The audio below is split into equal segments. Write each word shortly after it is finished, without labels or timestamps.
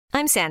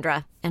I'm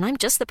Sandra, and I'm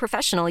just the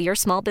professional your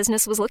small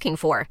business was looking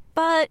for.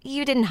 But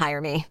you didn't hire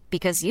me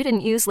because you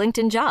didn't use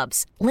LinkedIn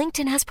Jobs.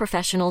 LinkedIn has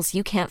professionals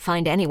you can't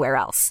find anywhere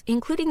else,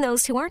 including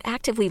those who aren't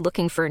actively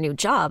looking for a new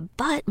job,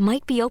 but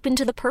might be open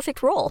to the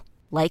perfect role,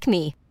 like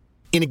me.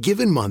 In a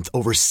given month,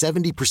 over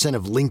 70%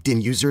 of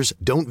LinkedIn users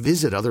don't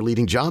visit other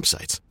leading job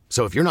sites.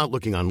 So if you're not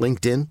looking on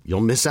LinkedIn,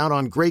 you'll miss out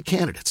on great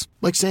candidates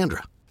like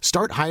Sandra.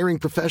 Start hiring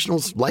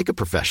professionals like a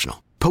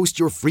professional. Post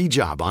your free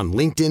job on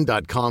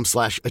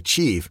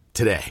linkedin.com/achieve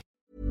today.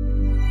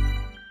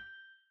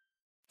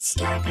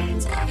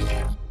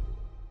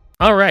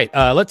 All right,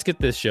 let's get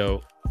this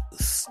show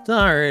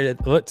started.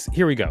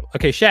 Here we go.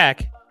 Okay,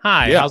 Shaq.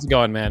 Hi, how's it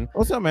going, man?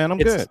 What's up, man? I'm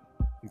good.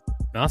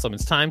 Awesome.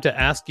 It's time to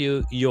ask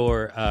you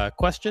your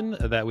question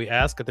that we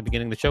ask at the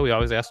beginning of the show. We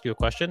always ask you a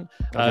question.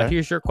 Okay.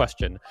 Here's your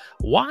question.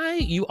 Why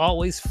you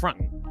always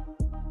fronting?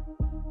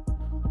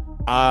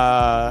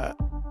 I'm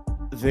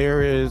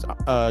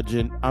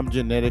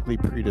genetically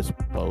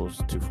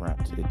predisposed to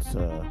front. It's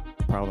a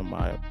problem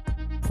my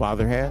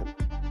father had,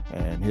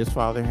 and his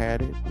father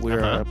had it.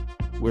 We're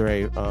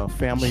a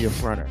family of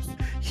fronters.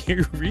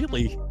 You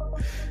really?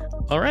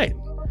 All right.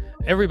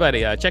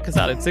 Everybody, check us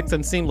out at Six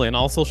Unseemly on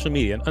all social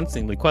media and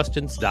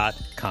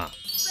unseemlyquestions.com.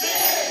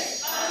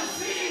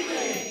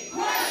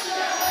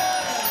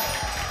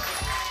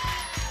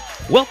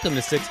 Welcome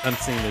to Six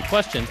Unseemly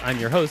Questions. I'm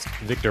your host,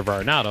 Victor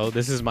Varnado.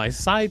 This is my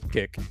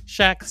sidekick,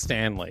 Shaq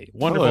Stanley.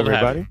 Wonderful Hello,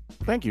 everybody. to have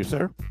Thank you,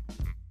 sir.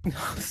 you.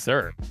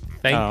 Sir,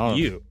 thank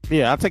you.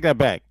 Yeah, I'll take that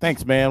back.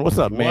 Thanks, man. What's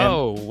up, man?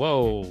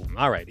 Whoa.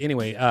 All right.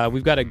 Anyway,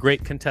 we've got a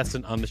great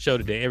contestant on the show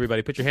today.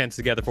 Everybody put your hands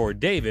together for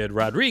David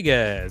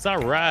Rodriguez. All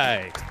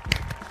right.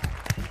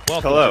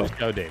 Welcome to the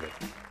show, David.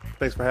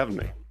 Thanks for having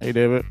me. Hey,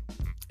 David.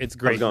 It's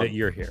great that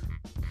you're here.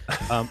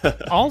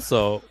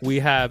 Also, we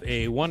have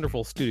a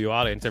wonderful studio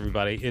audience,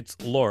 everybody. It's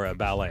Laura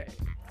Ballet.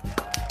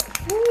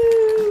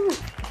 Woo!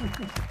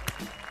 Welcome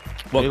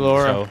Hey,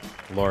 Laura. to the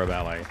show, Laura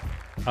Ballet.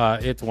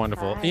 It's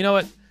wonderful. Hi. You know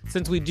what?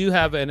 Since we do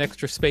have an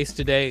extra space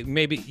today,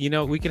 maybe,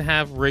 we can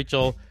have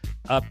Rachel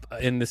up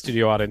in the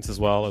studio audience as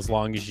well, as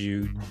long as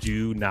you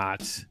do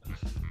not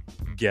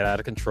get out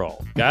of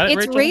control. Got it,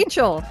 It's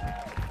Rachel.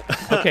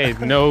 Okay,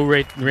 no,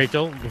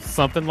 Rachel.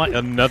 Something like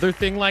another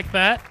thing like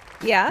that.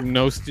 Yeah.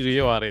 No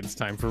studio audience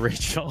time for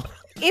Rachel.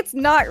 It's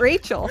not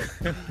Rachel.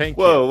 Thank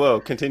you. Whoa.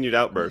 Continued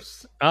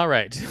outbursts. All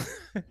right.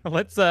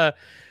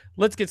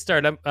 Let's get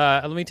started.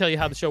 Let me tell you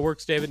how the show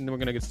works, David, and then we're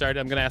going to get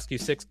started. I'm going to ask you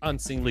 6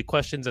 unseemly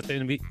questions. At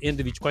the end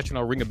of each question,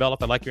 I'll ring a bell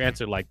if I like your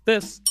answer like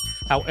this.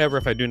 However,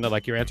 if I do not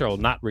like your answer, I will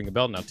not ring a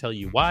bell, and I'll tell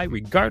you why.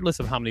 Regardless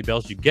of how many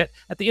bells you get,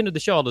 at the end of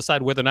the show, I'll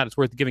decide whether or not it's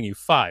worth giving you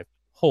 $5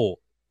 whole.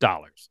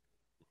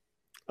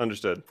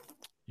 Understood.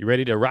 You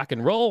ready to rock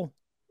and roll?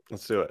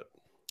 Let's do it.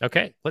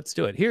 Okay, let's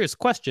do it. Here's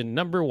question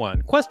number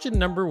 1. Question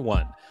number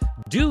 1.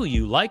 Do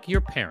you like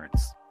your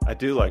parents? I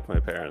do like my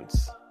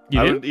parents.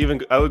 You do?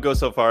 I would go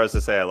so far as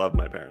to say I love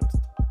my parents.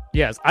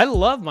 Yes, I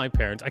love my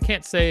parents. I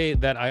can't say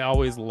that I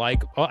always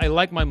like... Well, I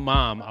like my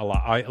mom a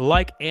lot. I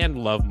like and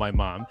love my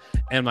mom.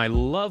 And I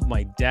love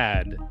my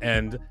dad.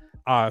 And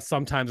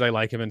sometimes I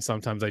like him and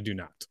sometimes I do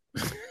not.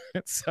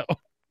 So...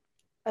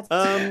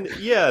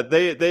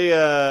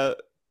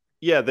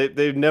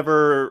 They've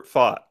never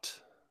fought.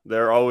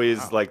 They're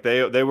always like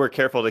they were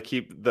careful to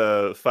keep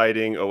the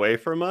fighting away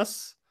from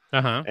us.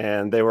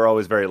 And they were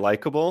always very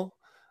likable.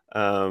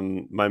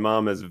 My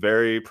mom is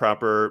very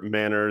proper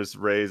manners,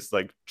 raised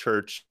like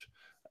church,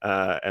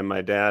 and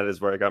my dad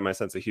is where I got my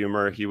sense of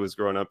humor. He was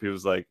growing up, he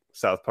was like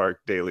South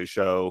Park Daily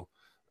Show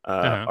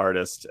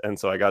artist, and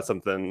so I got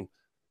something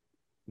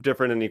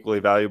different and equally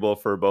valuable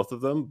for both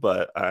of them,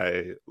 but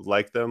I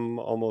like them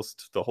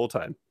almost the whole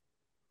time.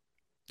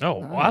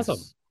 Oh, Nice. awesome.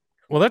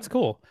 Well, that's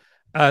cool.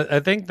 I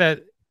think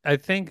that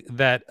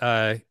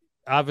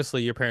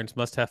obviously your parents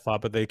must have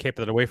fought, but they kept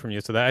it away from you.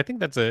 So I think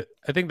that's a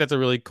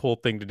really cool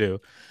thing to do,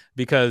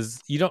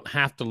 because you don't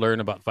have to learn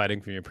about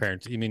fighting from your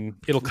parents. I mean,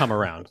 it'll come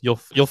around. You'll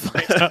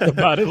find out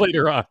about it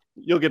later on.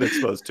 You'll get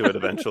exposed to it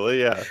eventually.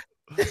 Yeah.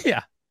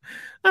 Yeah.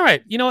 All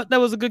right. You know what? That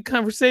was a good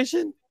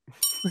conversation.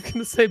 I'm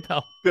gonna say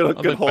Bell.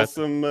 Good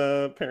wholesome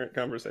parent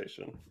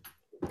conversation.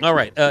 All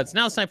right. It's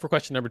time for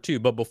question number 2.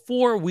 But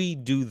before we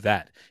do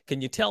that,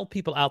 can you tell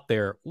people out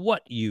there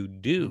what you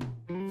do?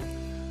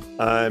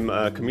 I'm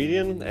a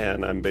comedian,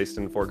 and I'm based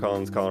in Fort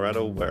Collins,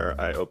 Colorado, where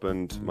I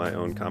opened my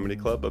own comedy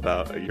club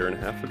about 1.5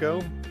 years ago.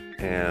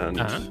 And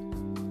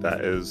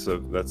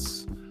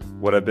that's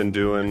what I've been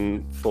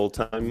doing full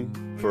time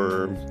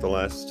for the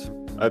last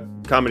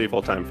comedy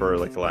full time for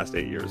like the last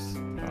 8 years.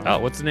 Oh,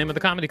 what's the name of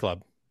the comedy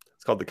club?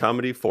 It's called the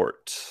Comedy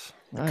Fort.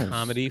 Nice.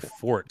 Comedy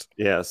Fort.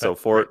 Yeah, so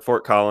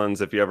Fort Collins.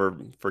 If you ever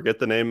forget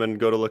the name and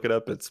go to look it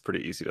up, it's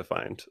pretty easy to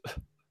find.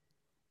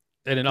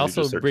 And it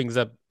also brings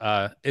up,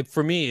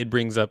 for me, it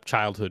brings up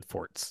childhood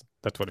forts.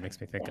 That's what it makes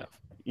me think of.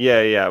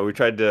 Yeah. We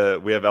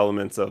have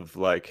elements of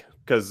like,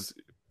 because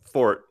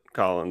Fort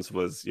Collins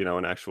was,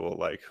 an actual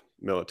like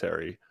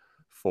military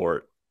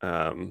fort.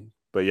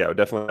 But yeah, we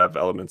definitely have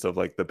elements of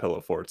like the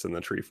pillow forts and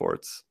the tree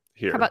forts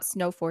here. How about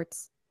snow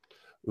forts?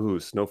 Ooh,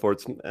 snow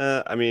forts.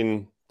 I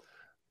mean,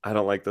 I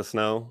don't like the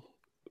snow,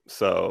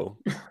 so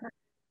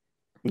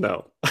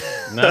no.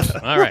 No,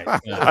 all right.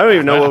 No. I don't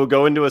even know what would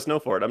go into a snow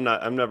fort.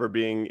 I'm never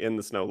being in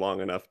the snow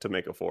long enough to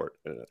make a fort.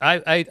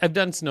 I've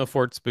done snow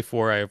forts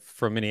before.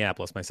 From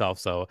Minneapolis myself,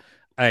 so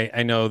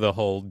I know the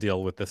whole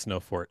deal with the snow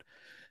fort.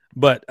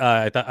 But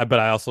but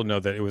I also know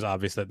that it was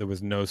obvious that there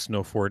was no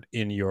snow fort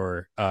in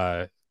your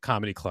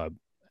comedy club,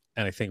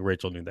 and I think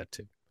Rachel knew that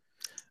too.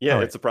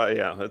 Yeah, it's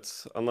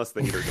it's unless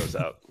the heater goes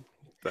out,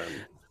 then.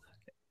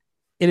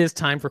 It is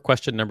time for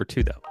question number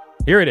 2, though.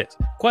 Here it is.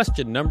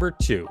 Question number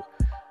 2.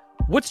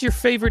 What's your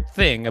favorite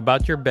thing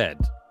about your bed?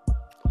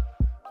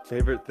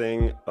 Favorite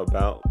thing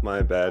about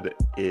my bed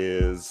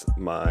is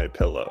my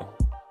pillow.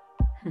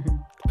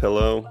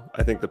 Pillow.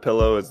 I think the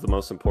pillow is the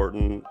most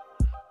important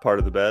part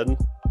of the bed.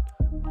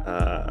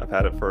 I've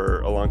had it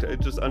for a long time.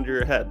 It's just under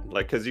your head,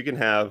 like, because you can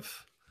have,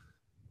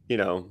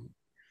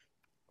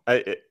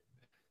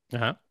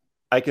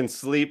 I can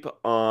sleep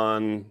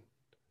on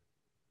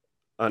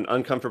an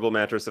uncomfortable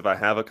mattress if I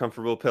have a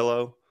comfortable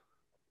pillow,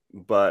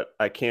 but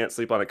I can't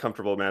sleep on a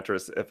comfortable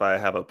mattress if I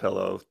have a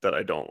pillow that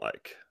I don't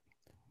like.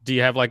 Do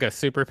you have like a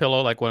super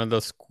pillow, like one of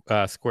those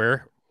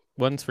square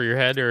ones for your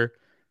head, or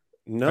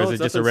no? Or is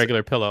it just a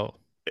regular pillow?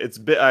 It's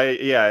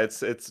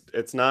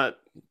it's not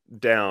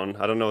down.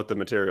 I don't know what the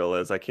material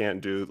is. I can't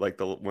do like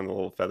when the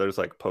little feathers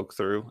like poke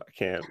through. I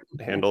can't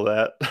handle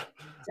that.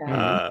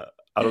 I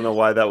don't know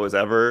why that was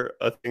ever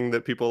a thing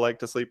that people like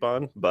to sleep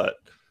on, but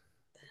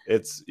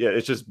it's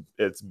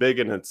big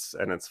and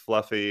it's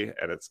fluffy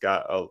and it's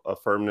got a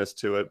firmness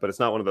to it, but it's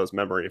not one of those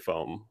memory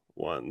foam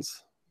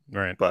ones.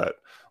 Right. But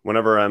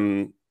whenever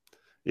I'm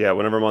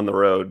on the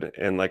road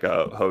in like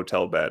a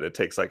hotel bed, it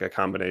takes like a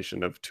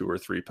combination of 2 or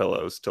 3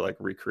 pillows to like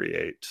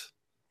recreate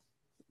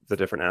the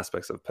different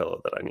aspects of pillow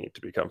that I need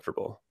to be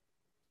comfortable.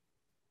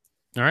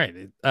 All right.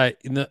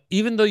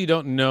 Even though you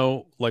don't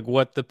know like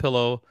what the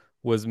pillow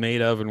was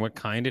made of and what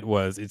kind it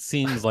was, it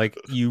seems like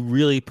you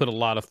really put a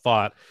lot of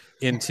thought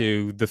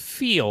into the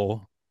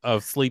feel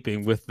of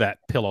sleeping with that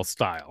pillow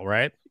style,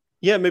 right?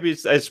 Yeah, maybe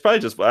it's probably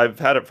just I've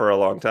had it for a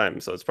long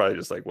time, so it's probably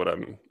just like what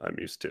I'm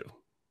used to,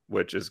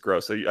 which is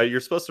gross. So you're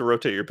supposed to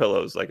rotate your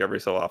pillows like every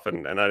so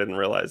often, and I didn't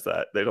realize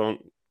that. I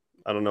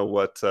don't know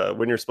what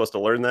when you're supposed to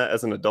learn that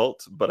as an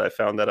adult, but I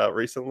found that out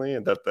recently,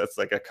 and that's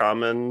like a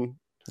common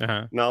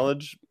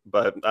knowledge.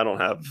 But I don't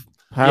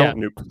have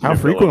new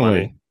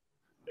frequently.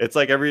 It's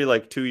like every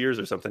 2 years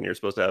or something. You're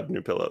supposed to have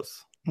new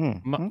pillows.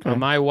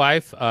 My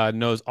wife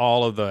knows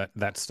all of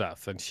that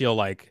stuff, and she'll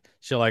like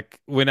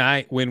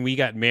when we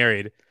got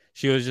married,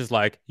 she was just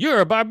like,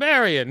 "You're a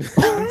barbarian."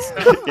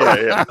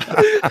 Yeah.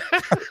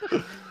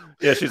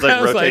 Yeah, she's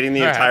like rotating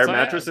the entire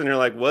mattress, and you're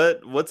like,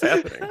 what's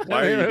happening?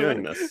 Why are you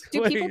doing this?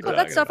 Do people put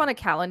that stuff on a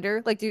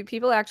calendar? Like, do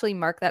people actually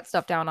mark that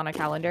stuff down on a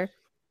calendar?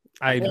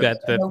 I bet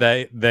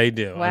that they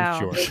do. Wow.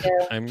 I'm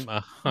sure. I'm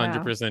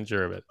 100%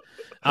 sure of it.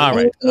 All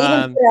right.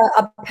 Even put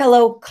a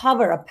pillow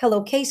cover, a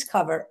pillowcase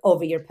cover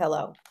over your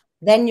pillow.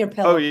 Then your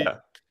pillow. Oh yeah.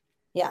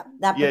 Yeah,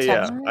 that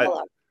protects your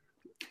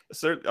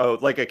pillow.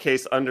 Like a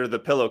case under the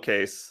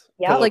pillowcase.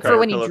 Yeah, like for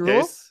when you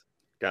drool.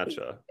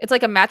 Gotcha. It's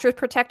like a mattress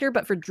protector,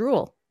 but for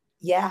drool.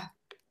 Yeah.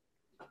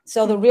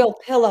 So the real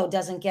pillow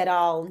doesn't get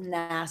all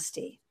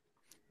nasty.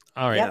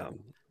 All right. Yep.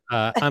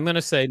 I'm going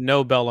to say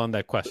no bell on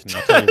that question.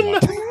 I'll tell you why.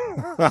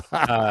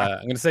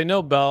 I'm going to say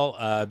no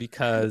bell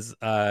because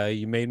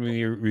you made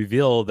me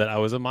reveal that I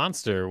was a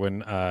monster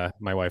when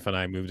my wife and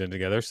I moved in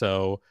together.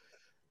 So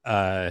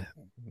now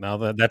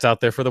that's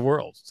out there for the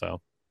world. So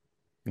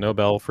no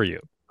bell for you.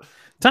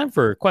 Time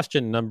for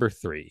question number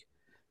 3.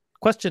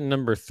 Question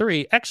number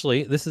 3.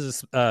 Actually, this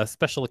is a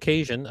special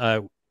occasion.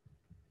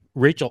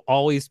 Rachel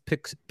always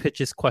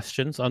pitches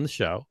questions on the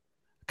show.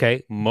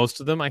 Okay. Most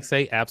of them I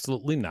say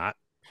absolutely not.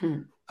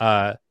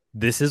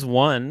 This is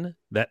one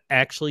that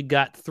actually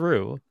got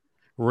through.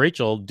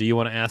 Rachel, do you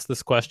want to ask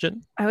this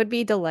question? I would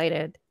be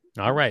delighted.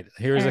 All right.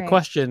 Here's a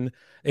question.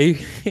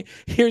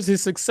 Here's a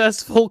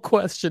successful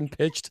question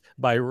pitched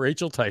by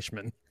Rachel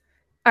Teichman.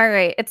 All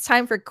right. It's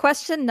time for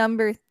question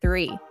number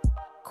 3.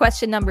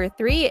 Question number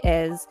 3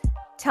 is,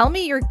 tell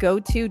me your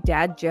go-to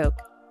dad joke.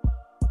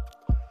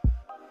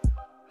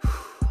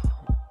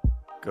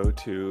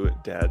 Go-to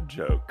dad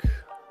joke.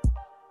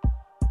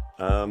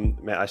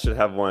 Man, I should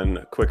have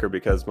one quicker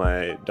because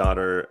my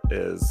daughter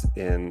is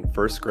in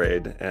 1st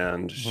grade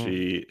and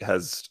she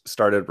has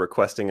started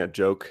requesting a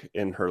joke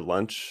in her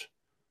lunch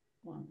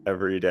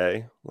every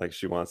day. Like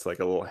she wants like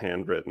a little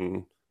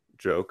handwritten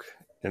joke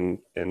in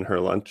her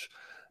lunch.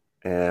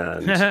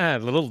 And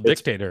little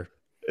dictator.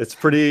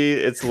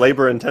 It's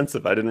labor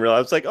intensive. I didn't realize.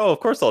 I was like, oh, of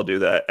course I'll do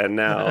that. And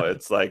now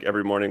it's like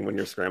every morning when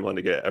you're scrambling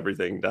to get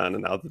everything done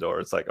and out the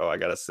door, it's like, oh, I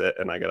got to sit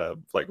and I got to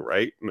like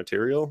write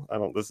material.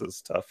 This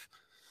is tough.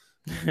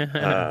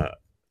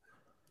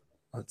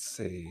 Let's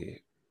see.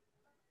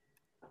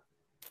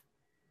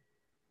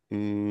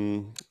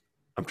 I'm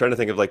trying to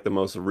think of like the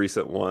most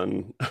recent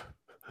one.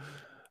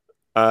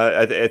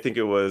 I think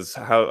it was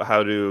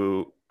how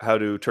do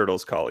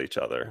turtles call each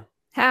other?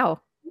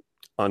 How?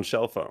 On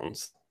shell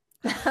phones.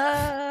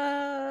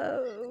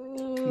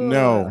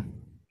 No.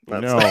 No.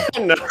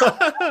 No.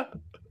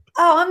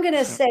 Oh, I'm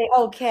gonna say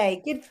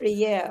okay. Good for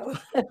you.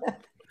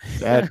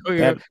 We have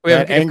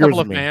a angers couple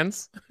of me.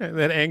 fans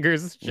that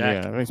angers Shaq.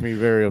 Yeah, it makes me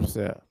very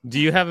upset. Do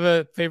you have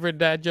a favorite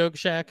dad joke,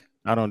 Shaq?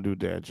 I don't do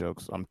dad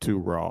jokes. I'm too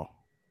raw.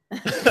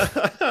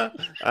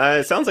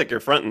 It sounds like you're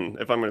fronting,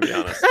 if I'm going to be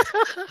honest.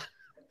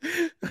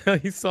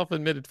 He's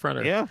self-admitted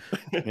fronter.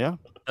 Yeah.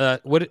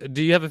 What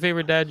do you have a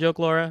favorite dad joke,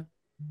 Laura?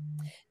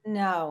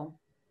 No.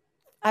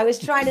 I was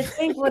trying to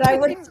think what I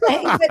would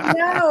say, but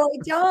no, I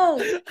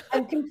don't.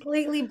 I'm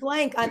completely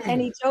blank on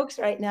any jokes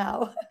right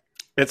now.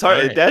 It's hard.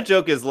 Right. Dad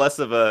joke is less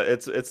of a.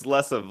 It's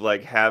less of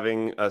like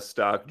having a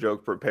stock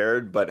joke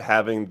prepared, but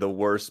having the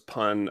worst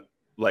pun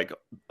like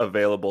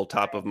available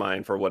top of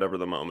mind for whatever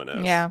the moment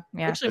is. Yeah.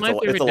 Actually,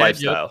 It's a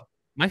lifestyle. joke.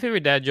 My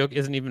favorite dad joke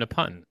isn't even a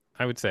pun.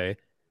 I would say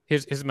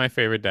here's my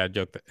favorite dad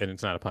joke, and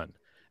it's not a pun.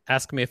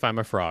 Ask me if I'm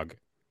a frog.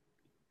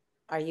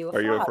 Are you a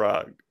Are you a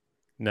frog? frog?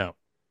 No.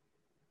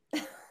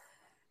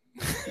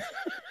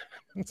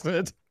 That's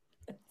it.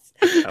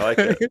 I like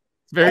it.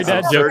 It's very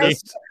dad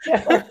That's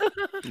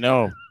jokey.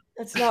 No.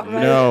 That's not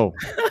right. No.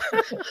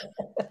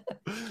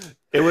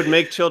 It would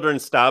make children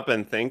stop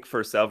and think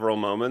for several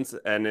moments,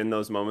 and in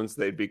those moments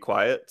they'd be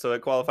quiet, so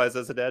it qualifies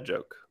as a dad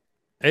joke.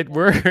 It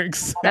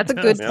works. That's a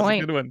good That's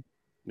point. a good one.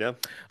 Yeah.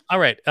 All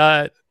right.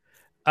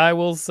 I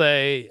will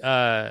say.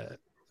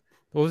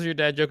 What was your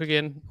dad joke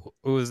again?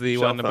 Who was the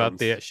Shell one about phones.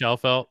 the shell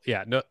fell?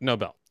 Yeah. No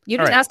bell. You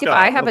All didn't right. ask if God,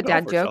 I have a look out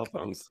dad for cell joke.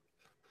 phones.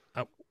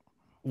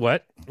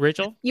 What,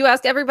 Rachel? You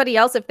asked everybody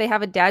else if they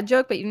have a dad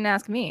joke, but you didn't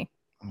ask me.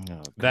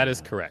 Oh, That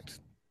is God. correct.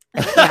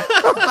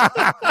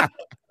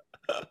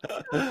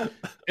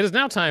 It is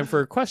now time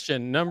for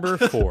question number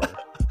 4.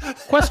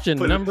 Question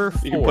number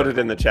 4. You can put it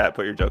in the chat.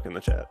 Put your joke in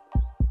the chat.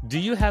 Do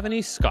you have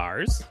any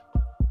scars?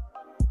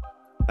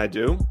 I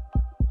do.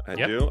 I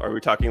Yep. do. Are we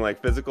talking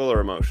like physical or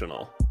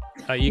emotional?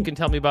 You can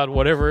tell me about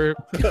whatever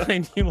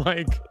kind you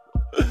like.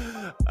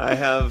 I've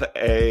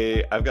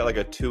got like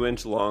a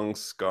 2-inch long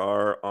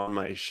scar on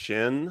my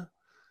shin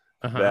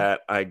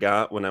that I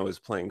got when I was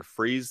playing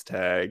freeze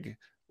tag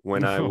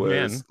when I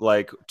was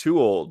like too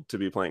old to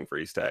be playing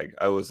freeze tag.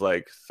 I was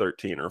like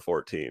 13 or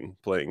 14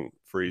 playing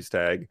freeze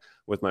tag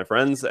with my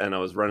friends, and I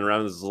was running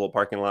around this little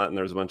parking lot, and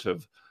there was a bunch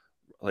of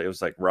like, it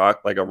was like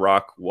a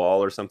rock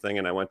wall or something,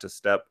 and I went to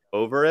step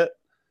over it,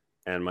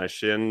 and my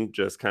shin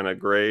just kind of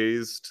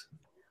grazed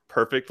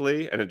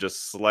perfectly, and it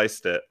just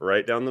sliced it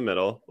right down the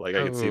middle. Like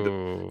I could see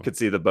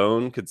the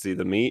bone, could see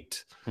the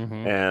meat,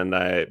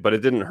 but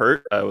it didn't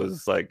hurt. It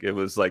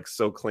was like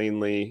so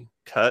cleanly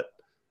cut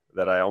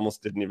that I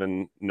almost didn't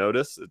even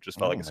notice. It just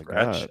felt like a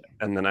scratch. God.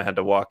 And then I had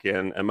to walk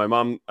in, and my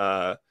mom,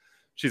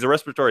 she's a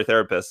respiratory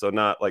therapist, so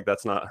not like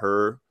that's not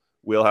her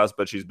wheelhouse,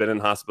 but she's been in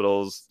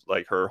hospitals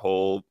like her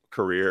whole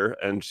career,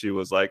 and she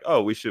was like,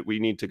 "Oh, we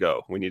need to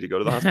go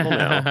to the hospital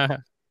now."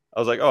 I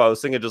was like, "Oh, I was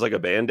thinking just like a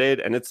Band-Aid,"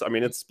 and it's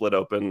split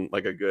open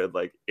like a good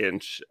like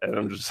inch, and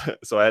I'm just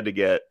so I had to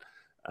get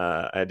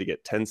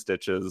 10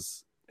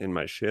 stitches in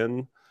my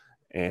shin,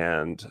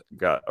 and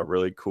got a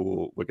really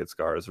cool Wicked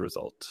scar as a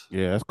result.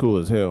 Yeah, that's cool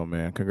as hell,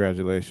 man.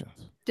 Congratulations.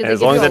 Did And as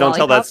give long you as a I don't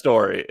tell that lollipop?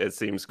 story, it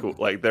seems cool.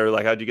 Like they're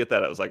like, "How'd you get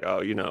that?" I was like,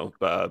 "Oh,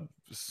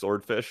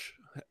 Swordfish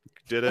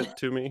did it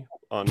to me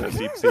on a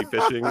deep sea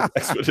fishing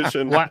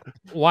expedition."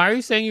 Why are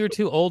you saying you were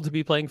too old to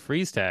be playing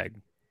freeze tag?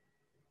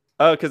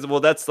 Because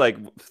that's like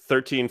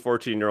 13,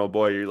 14-year-old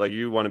boy. You're like,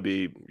 you want to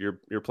be,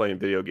 you're playing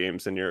video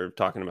games and you're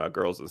talking about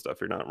girls and stuff.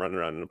 You're not running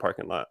around in a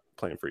parking lot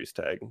playing freeze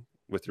tag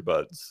with your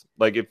buds.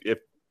 Like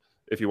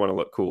if you want to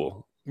look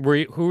cool. Who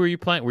were you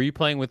playing? Were you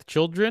playing with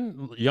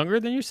children younger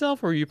than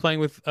yourself, or were you playing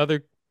with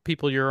other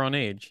people your own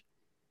age?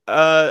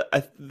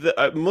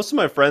 Most of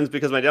my friends,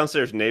 because my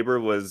downstairs neighbor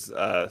was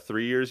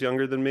 3 years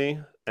younger than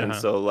me, and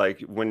so like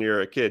when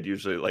you're a kid,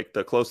 usually like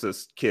the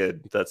closest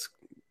kid that's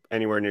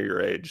anywhere near your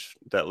age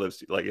that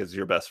lives like is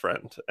your best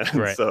friend, and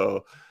right.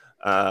 So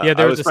there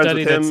I was was a friends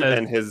study with that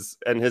him says...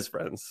 and his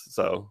friends.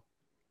 So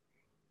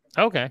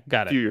okay,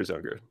 got a few it. years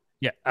younger.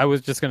 Yeah, I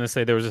was just gonna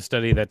say there was a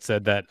study that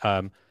said that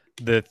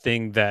the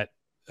thing that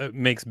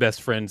makes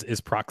best friends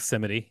is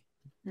proximity,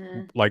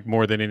 like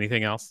more than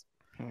anything else.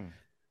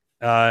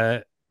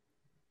 All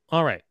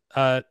right.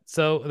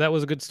 So that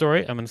was a good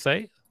story. I'm gonna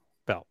say,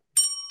 Belle.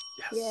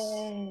 Yes.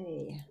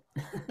 Yay.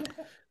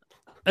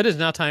 It is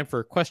now time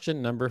for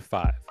question number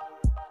 5.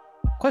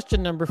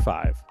 Question number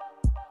 5.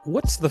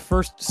 What's the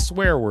first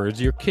swear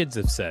words your kids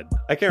have said?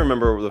 I can't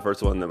remember the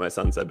first one that my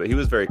son said, but he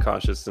was very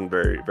cautious and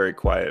very, very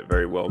quiet,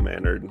 very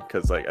well-mannered.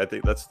 Because like I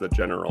think that's the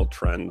general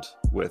trend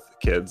with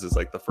kids is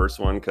like the first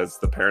one, because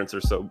the parents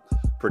are so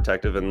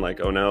protective and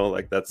like, oh no,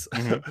 like that's.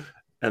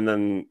 And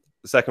then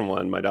the second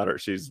one, my daughter,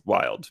 she's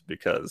wild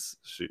because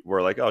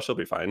we're like, oh, she'll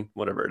be fine,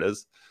 whatever it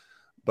is.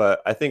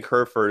 But I think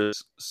her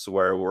first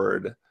swear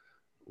word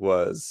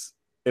was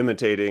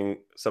imitating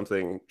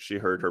something she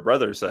heard her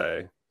brother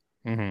say.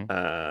 And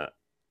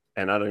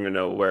I don't even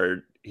know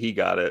where he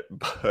got it,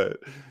 but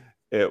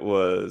it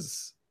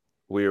was,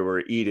 we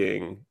were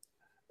eating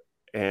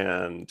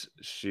and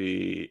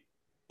she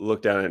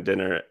look down at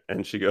dinner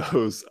and she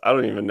goes, I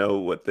don't even know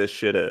what this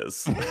shit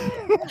is.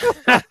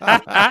 At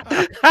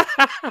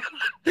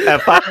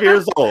 5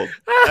 years old.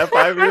 She's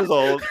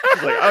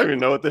like, I don't even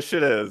know what this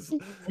shit is.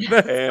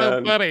 That's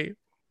so funny.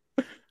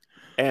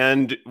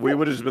 And we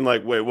would have just been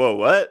like, wait, whoa,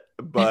 what?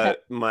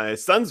 But my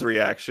son's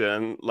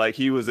reaction, like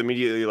he was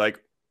immediately like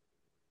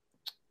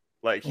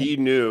he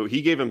knew,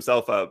 he gave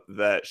himself up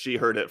that she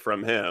heard it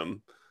from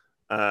him.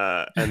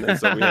 And then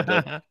so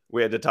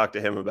we had to talk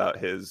to him about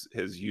his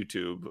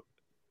YouTube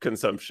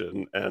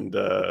consumption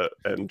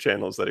and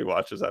channels that he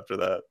watches after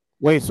that.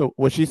 Wait, so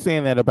was she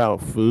saying that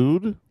about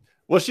food?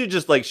 Well, she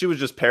was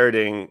just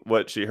parroting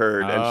what she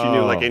heard, and she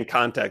knew, like, in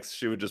context,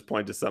 she would just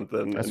point to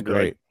something. That's and be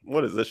great. Like,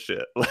 what is this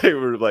shit? Like,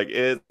 we're like,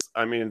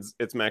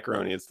 it's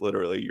macaroni. It's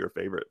literally your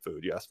favorite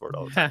food. You ask for it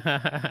all the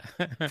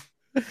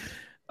time.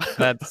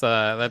 That's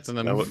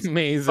an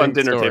amazing fun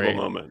dinner story.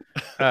 table moment.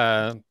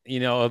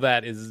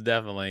 That is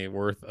definitely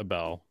worth a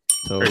bell.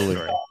 Totally.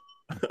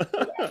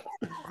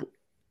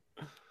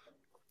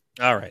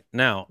 All right,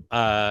 now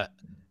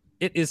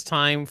it is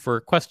time for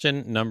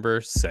question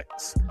number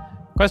 6.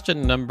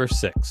 Question number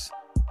 6.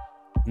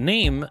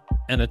 Name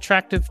an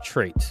attractive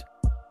trait.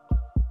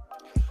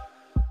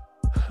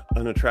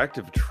 An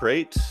attractive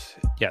trait?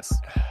 Yes.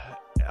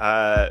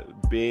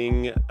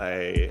 Being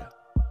a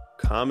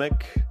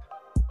comic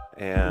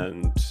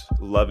and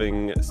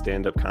loving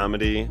stand-up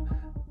comedy,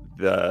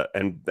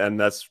 and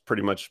that's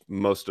pretty much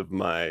most of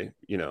my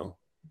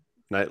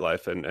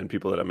nightlife and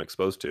people that I'm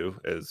exposed to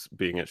is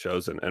being at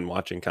shows and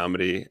watching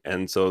comedy.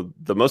 And so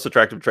the most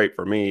attractive trait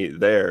for me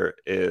there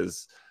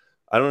is,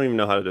 I don't even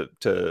know how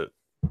to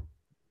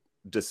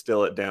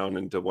distill it down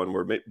into one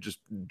word, just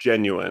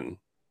genuine,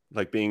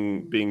 like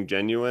being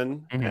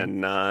genuine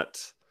and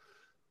not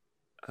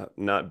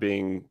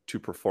being too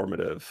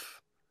performative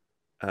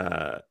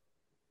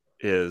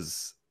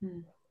is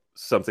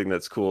something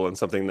that's cool and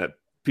something that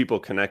people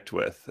connect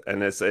with.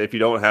 And if you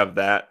don't have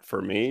that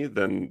for me,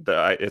 then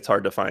it's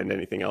hard to find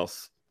anything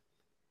else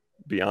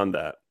beyond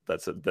that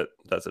that's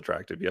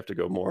attractive. You have to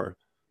go more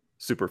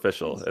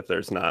superficial if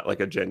there's not like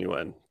a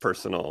genuine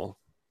personal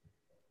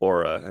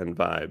aura and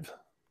vibe.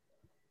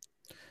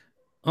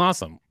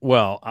 Awesome.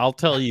 Well, I'll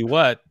tell you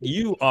what,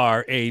 you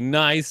are a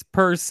nice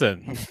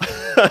person.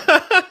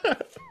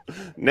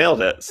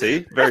 Nailed it.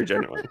 See? Very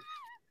genuine.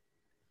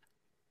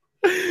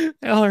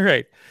 All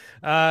right.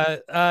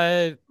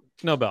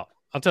 No, Bell.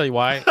 I'll tell you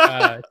why.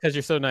 Because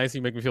you're so nice,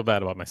 you make me feel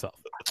bad about myself.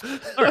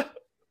 All right.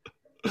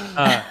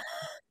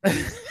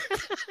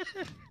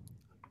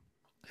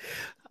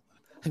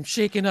 I'm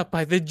shaken up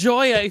by the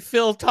joy I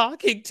feel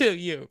talking to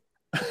you.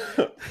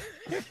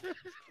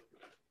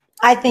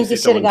 I think you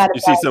should have got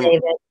it back,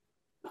 David.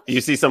 You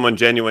see someone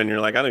genuine,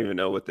 you're like, I don't even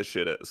know what this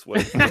shit is.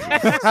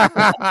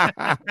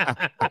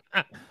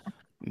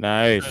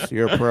 Nice.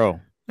 You're a pro.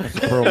 That's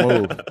a pro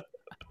move.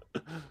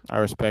 I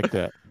respect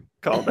that.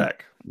 Call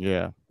back.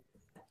 Yeah.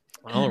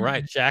 All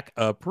right. Jack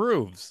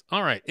approves.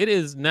 All right. It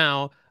is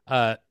now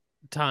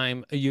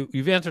time.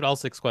 You've answered all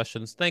 6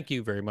 questions. Thank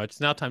you very much. It's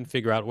now time to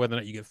figure out whether or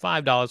not you get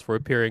 $5 for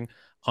appearing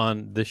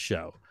on the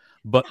show.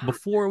 But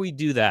before we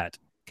do that,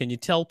 can you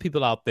tell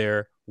people out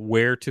there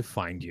where to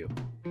find you?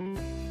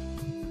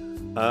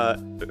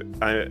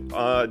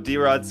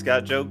 D-Rod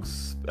Scott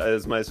Jokes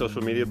is my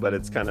social media, but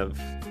it's kind of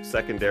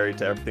secondary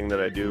to everything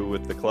that I do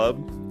with the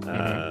club.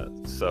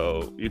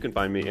 So you can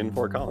find me in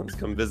Fort Collins.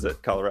 Come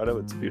visit Colorado.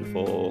 It's a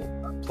beautiful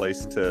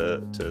place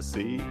to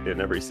see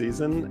in every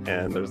season,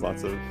 and there's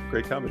lots of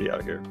great comedy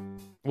out here.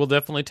 We'll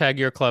definitely tag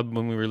your club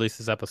when we release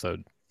this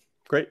episode.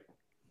 Great.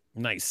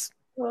 Nice.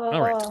 Oh,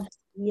 all right.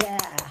 Yeah.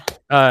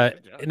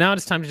 Now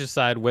it's time to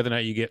decide whether or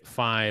not you get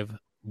 $5.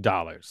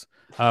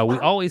 We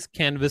always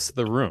canvass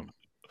the room.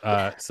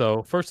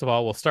 So first of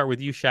all, we'll start with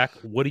you, Shaq.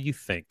 What do you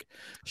think?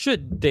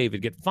 Should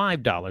David get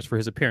 $5 for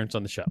his appearance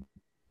on the show?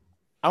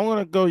 I'm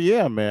gonna go,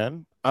 yeah,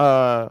 man.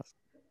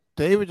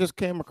 David just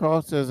came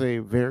across as a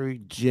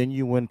very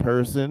genuine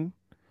person.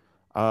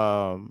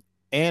 And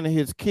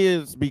his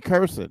kids be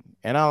cursing,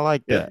 and I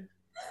like that.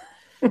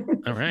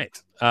 All right.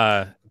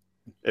 Can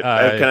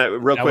I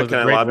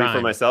lobby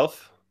for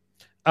myself?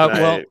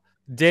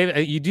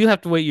 David, you do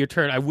have to wait your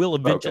turn. I will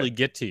eventually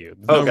get to you.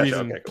 There's no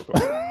reason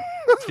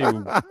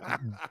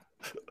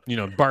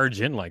to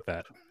barge in like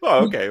that.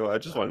 Oh, okay. Well, I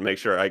just want to make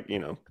sure I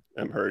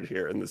am heard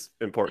here in this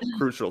important,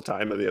 crucial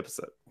time of the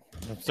episode.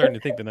 I'm starting to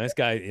think the nice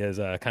guy is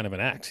kind of an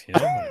act.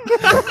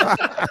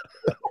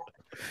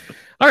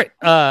 All right.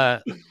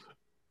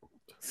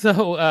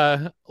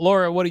 So,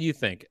 Laura, what do you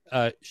think?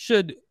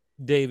 Should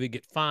David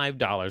get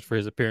 $5 for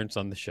his appearance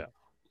on the show?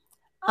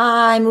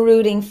 I'm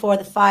rooting for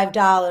the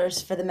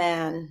 $5 for the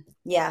man.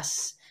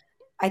 Yes.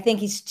 I think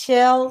he's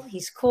chill.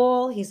 He's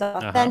cool. He's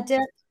authentic.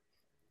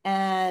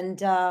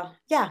 And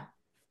yeah,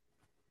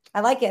 I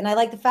like it. And I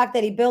like the fact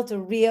that he built a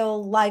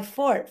real live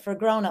fort for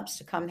grownups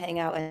to come hang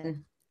out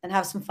and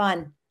have some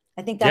fun.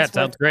 I think that's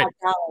sounds great.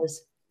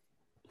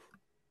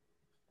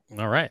 $5.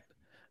 All right.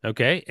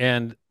 Okay.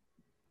 And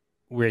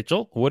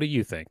Rachel, what do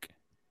you think?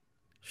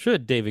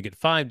 Should David get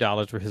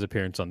 $5 for his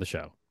appearance on the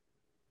show?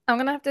 I'm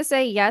going to have to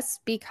say yes,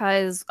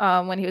 because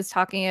when he was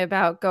talking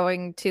about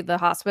going to the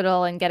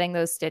hospital and getting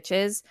those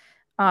stitches,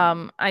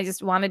 I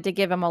just wanted to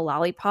give him a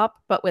lollipop,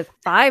 but with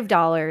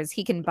 $5,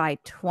 he can buy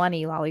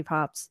 20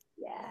 lollipops.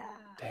 Yeah.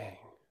 Dang.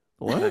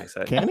 What? Nice.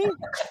 Can he?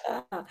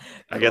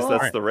 I guess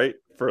that's the rate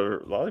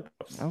for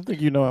lollipops. I don't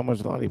think you know how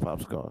much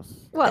lollipops cost.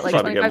 What, like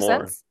Probably get 25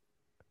 more. cents?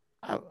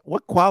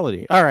 What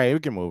quality? All right, we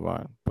can move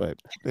on. But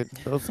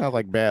those sound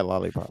like bad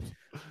lollipops.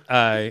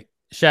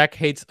 Shaq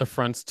hates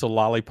affronts to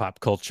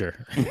lollipop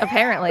culture.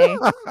 Apparently.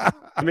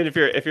 I mean,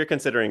 if you're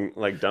considering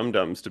like Dum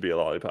Dums to be a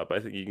lollipop, I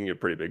think you can get a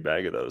pretty big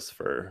bag of those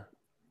for.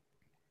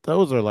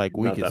 Those are like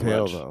weak Not as that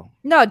hell, much. though.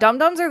 No, Dum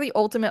Dums are the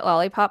ultimate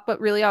lollipop, but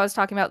really I was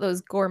talking about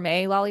those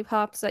gourmet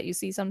lollipops that you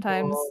see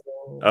sometimes.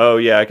 Oh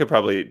yeah, I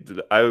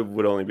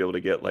would only be able to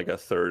get like a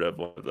third of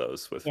one of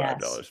those with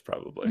 $5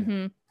 probably.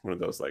 Mm-hmm. One of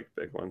those like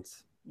big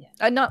ones.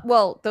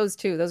 Those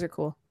two. Those are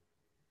cool.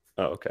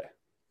 Oh, okay.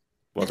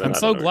 Well, then I'm I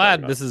so don't know what you're glad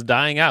talking this is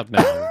dying out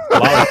now.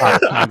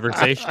 Lollipop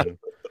conversation.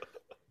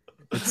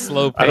 It's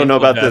slow. about. I don't know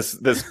about death.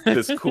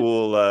 this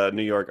cool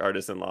New York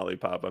artisan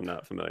lollipop. I'm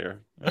not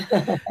familiar.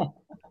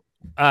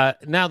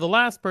 Now the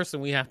last person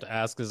we have to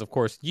ask is, of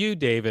course, you,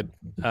 David.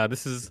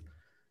 This is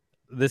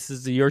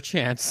your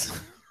chance.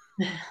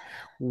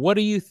 What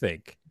do you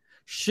think?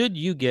 Should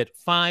you get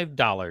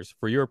 $5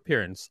 for your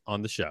appearance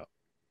on the show?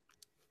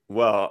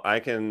 Well, I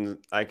can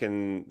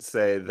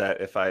say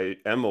that if I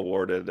am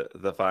awarded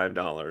the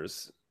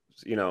 $5,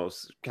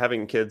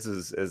 having kids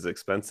is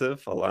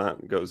expensive. A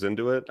lot goes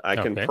into it. I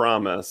can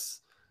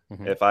promise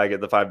if I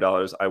get the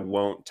 $5, I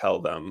won't tell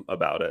them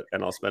about it,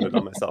 and I'll spend it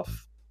on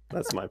myself.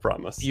 That's my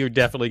promise. You're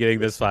definitely getting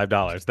this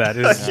 $5. That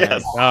is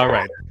Yes. All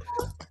right.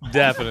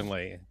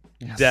 Definitely.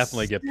 Yes.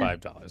 Definitely get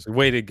 $5.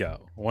 Way to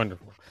go.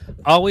 Wonderful.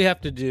 All we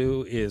have to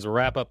do is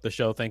wrap up the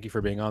show. Thank you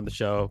for being on the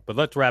show. But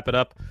let's wrap it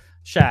up.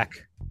 Shaq,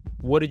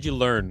 what did you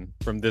learn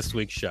from this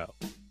week's show?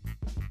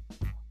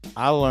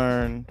 I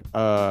learned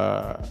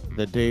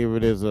that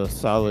David is a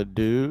solid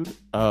dude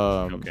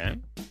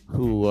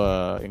who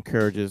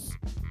encourages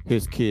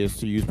his kids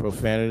to use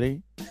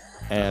profanity.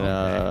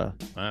 And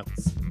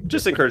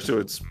just encouraged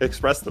to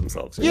express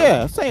themselves.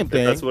 Same thing. If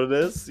that's what it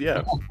is.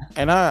 Yeah.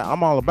 And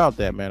I'm all about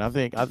that, man. I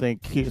think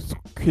kids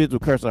who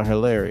curse are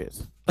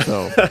hilarious.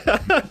 So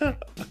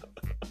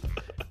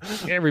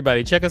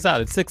everybody, check us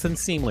out at Six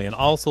Unseemly on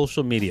all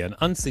social media and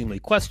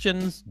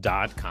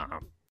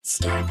unseemlyquestions.com.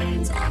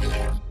 Starbane's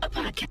Audio, a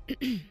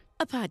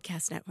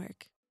podcast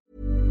network.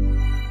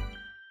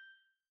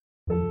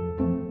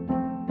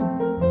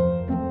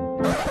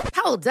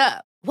 Hold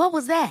up. What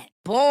was that?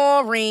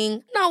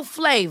 Boring. No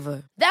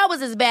flavor. That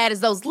was as bad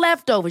as those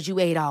leftovers you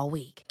ate all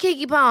week.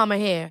 Keke Palmer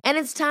here, and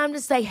it's time to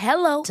say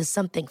hello to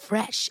something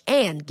fresh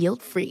and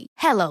guilt-free.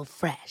 Hello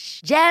Fresh.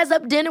 Jazz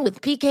up dinner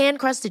with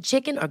pecan-crusted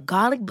chicken or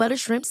garlic butter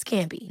shrimp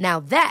scampi. Now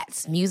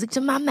that's music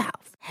to my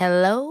mouth.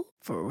 Hello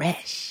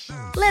Fresh.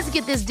 Let's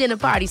get this dinner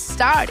party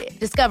started.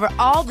 Discover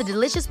all the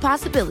delicious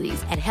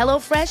possibilities at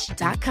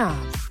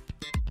HelloFresh.com.